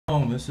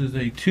This is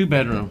a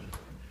 2-bedroom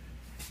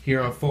here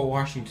on Fort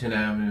Washington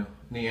Avenue.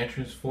 In the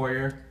entrance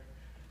foyer,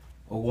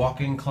 a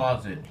walk-in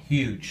closet,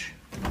 huge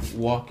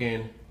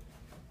walk-in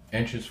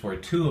entrance foyer,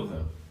 2 of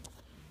them.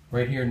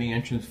 Right here in the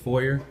entrance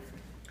foyer.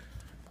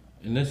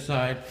 And this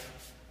side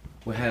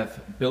we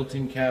have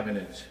built-in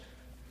cabinets.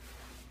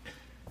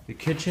 The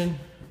kitchen,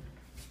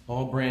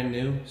 all brand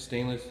new,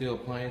 stainless steel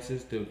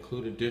appliances to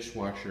include a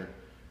dishwasher,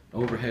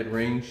 overhead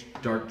range,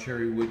 dark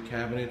cherry wood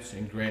cabinets,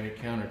 and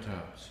granite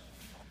countertops.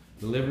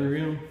 The living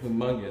room,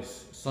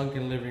 humongous,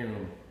 sunken living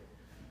room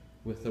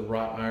with the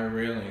wrought iron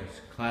railings,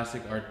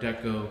 classic Art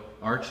Deco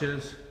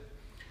arches,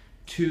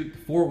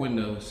 4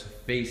 windows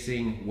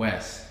facing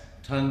west,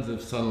 tons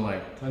of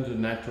sunlight, tons of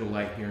natural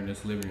light here in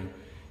this living room.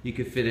 You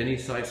can fit any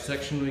size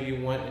sectional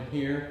you want in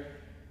here,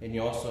 and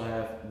you also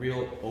have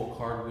real oak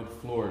hardwood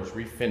floors,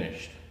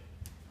 refinished.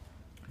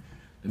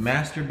 The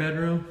master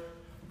bedroom,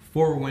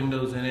 4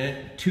 windows in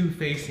it, 2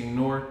 facing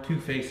north, 2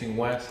 facing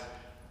west,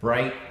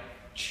 bright,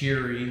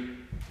 cheery,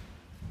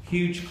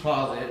 huge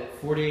closet,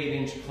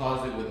 48-inch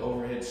closet with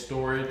overhead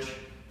storage.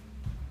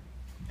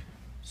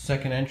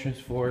 Second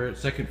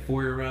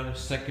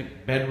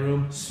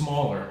bedroom,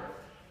 smaller,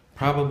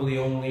 probably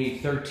only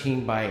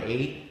 13 by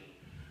 8,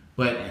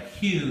 but a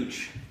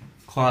huge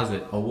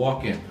closet, a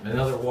walk-in,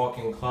 another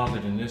walk-in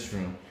closet in this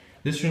room.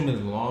 This room is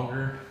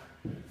longer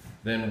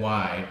than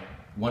wide,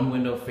 1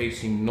 window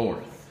facing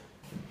north.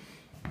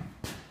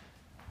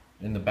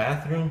 In the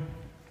bathroom,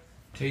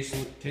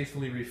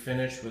 tastefully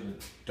refinished with a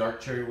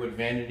dark cherry wood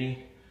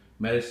vanity,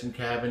 medicine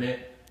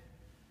cabinet,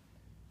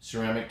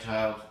 ceramic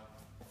tile,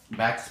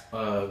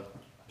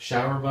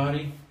 shower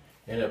body,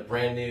 and a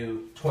brand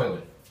new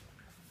toilet.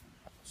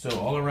 So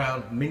all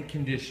around mint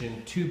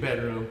condition,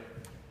 2-bedroom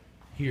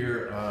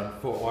here on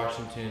Fort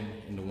Washington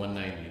in the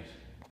 190s.